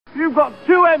You've got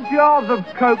 2 empty halves of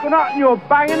coconut and you're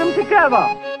banging them together.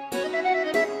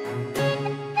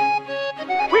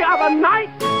 We have a knight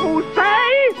who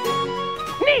says,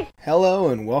 Knee! Hello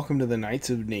and welcome to the Knights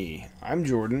of Knee. I'm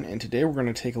Jordan, and today we're going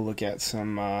to take a look at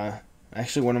some,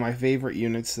 actually one of my favorite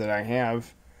units that I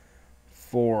have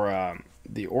for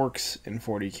the orcs in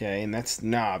 40k, and that's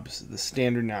Nobz, the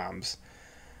standard Nobz.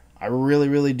 I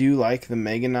really do like the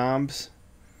Mega Nobz,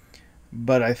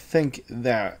 but I think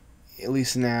that at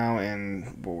least now,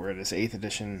 and we're at this 8th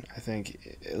edition, I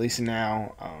think at least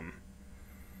now,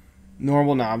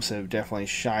 normal Nobz have definitely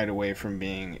shied away from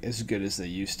being as good as they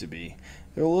used to be.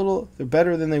 They're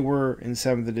better than they were in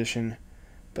 7th edition,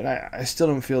 but I still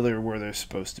don't feel they're where they're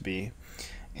supposed to be.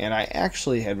 And I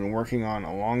actually had been working on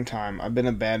a long time. I've been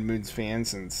a Bad Moods fan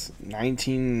since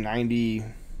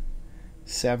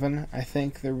 1997. I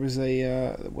think there was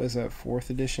a 4th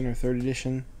edition or 3rd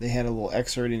edition. They had a little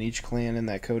excerpt in each clan in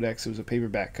that codex. It was a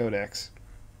paperback codex.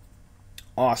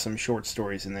 Awesome short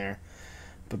stories in there.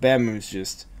 But Bad Moods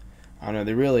just, I don't know,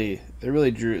 they really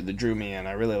drew me in.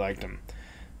 I really liked them.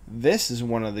 This is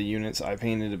one of the units I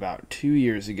painted about 2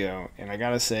 years ago, and I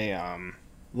gotta say,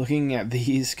 looking at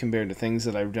these compared to things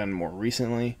that I've done more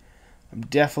recently, I've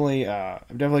definitely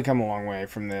come a long way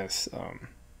from this.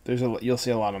 You'll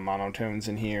see a lot of monotones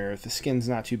in here. The skin's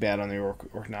not too bad on the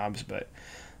orc Nobz, but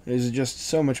there's just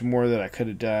so much more that I could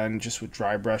have done just with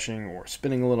dry brushing or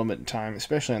spending a little bit of time,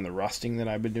 especially on the rusting that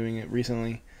I've been doing it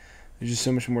recently. There's just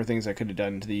so much more things I could have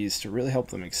done to these to really help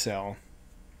them excel.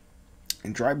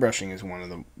 And dry brushing is one of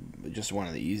the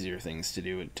easier things to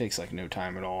do. It takes like no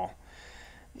time at all,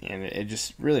 and it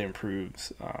just really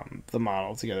improves the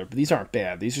model together. But these aren't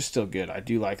bad. These are still good. I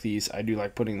do like these. I do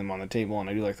like putting them on the table, and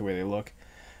I do like the way they look.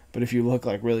 But if you look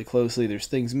like really closely, there's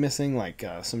things missing, like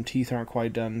some teeth aren't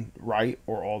quite done right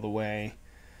or all the way.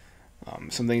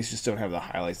 Some things just don't have the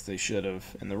highlights they should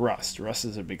have. And the rust. Rust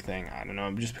is a big thing. I don't know.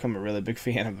 I've just become a really big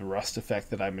fan of the rust effect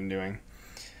that I've been doing.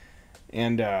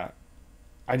 And I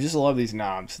just love these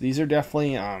Nobz. These are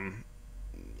definitely,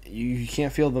 you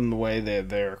can't feel them the way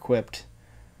they're equipped.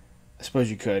 I suppose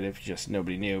you could if just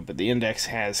nobody knew. But the index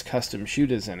has custom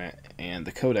shooters in it, and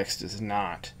the codex does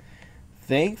not.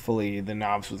 Thankfully, the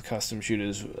Nobz with custom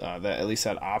shooters, at least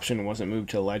that option wasn't moved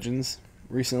to Legends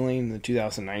recently in the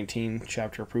 2019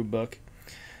 chapter approved book.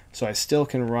 So I still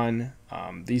can run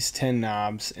these 10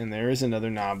 Nobz, and there is another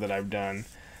Nob that I've done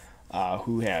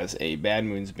who has a Bad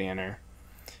Moons banner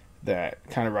that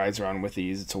kind of rides around with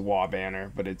these. It's a WA banner,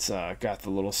 but it's got the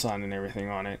little sun and everything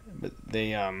on it. But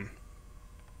they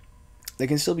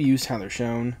can still be used how they're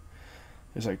shown.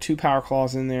 There's like 2 power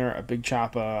claws in there, a big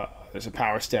choppa, there's a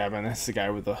power stab, and that's the guy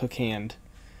with the hook hand.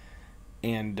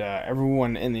 And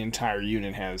everyone in the entire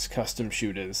unit has custom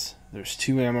shooters. There's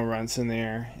 2 ammo runts in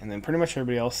there, and then pretty much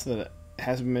everybody else that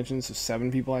hasn't been mentioned, so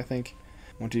 7 people I think,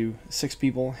 6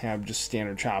 people have just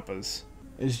standard choppas.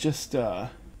 It's just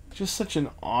such an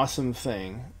awesome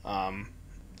thing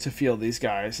to feel these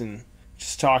guys and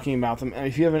just talking about them. And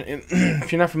if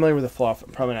you're not familiar with the fluff,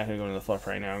 I'm probably not going to go into the fluff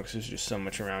right now because there's just so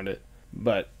much around it.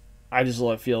 But I just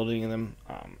love fielding them.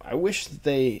 I wish that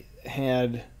they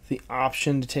had the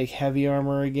option to take heavy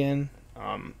armor again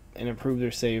and improve their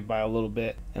save by a little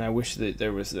bit. And I wish that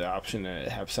there was the option to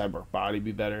have cyborg body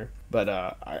be better.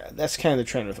 But that's kind of the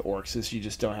trend with orcs, is you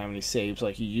just don't have any saves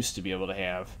like you used to be able to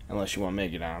have unless you want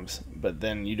Mega Nobz. But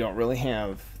then you don't really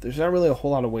have, there's not really a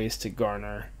whole lot of ways to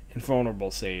garner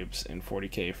invulnerable saves in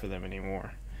 40k for them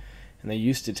anymore. And they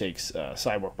used to take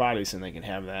cyborg bodies and they can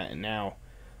have that, and now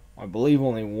I believe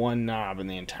only 1 Nob in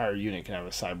the entire unit can have a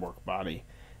cyborg body.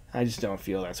 I just don't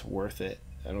feel that's worth it.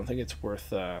 I don't think it's worth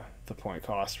the point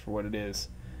cost for what it is.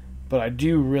 But I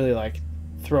do really like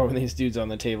throwing these dudes on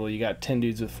the table. You got 10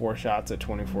 dudes with 4 shots at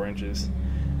 24 inches.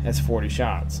 That's 40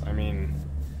 shots. I mean,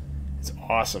 it's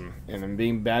awesome. And then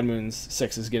being Bad Moons,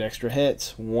 6s get extra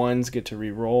hits, 1s get to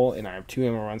re-roll, and I have 2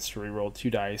 ammo runs to re-roll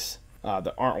 2 dice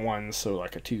that aren't 1s, so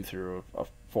like a 2 through a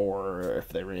 4, or if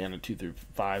they ran a 2 through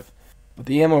 5. But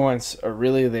the ammo ones are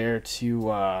really there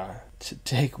to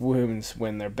take wounds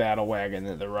when their battle wagon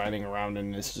that they're riding around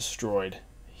in is destroyed.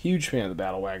 Huge fan of the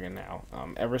battle wagon now.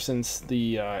 Ever since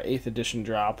the 8th edition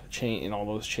drop and all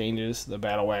those changes, the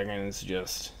battle wagon is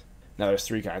just, now there's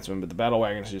 3 kinds of them, but the battle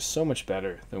wagon is just so much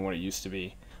better than what it used to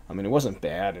be. I mean, it wasn't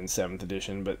bad in 7th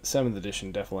edition, but 7th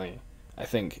edition definitely, I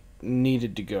think,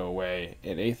 needed to go away.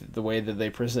 And the way that they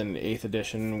presented 8th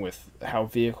edition with how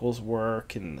vehicles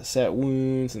work and the set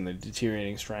wounds and the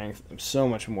deteriorating strength, I'm so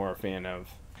much more a fan of.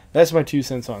 That's my 2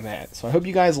 cents on that. So I hope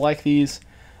you guys like these.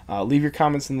 Leave your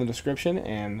comments in the description,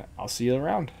 and I'll see you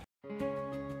around.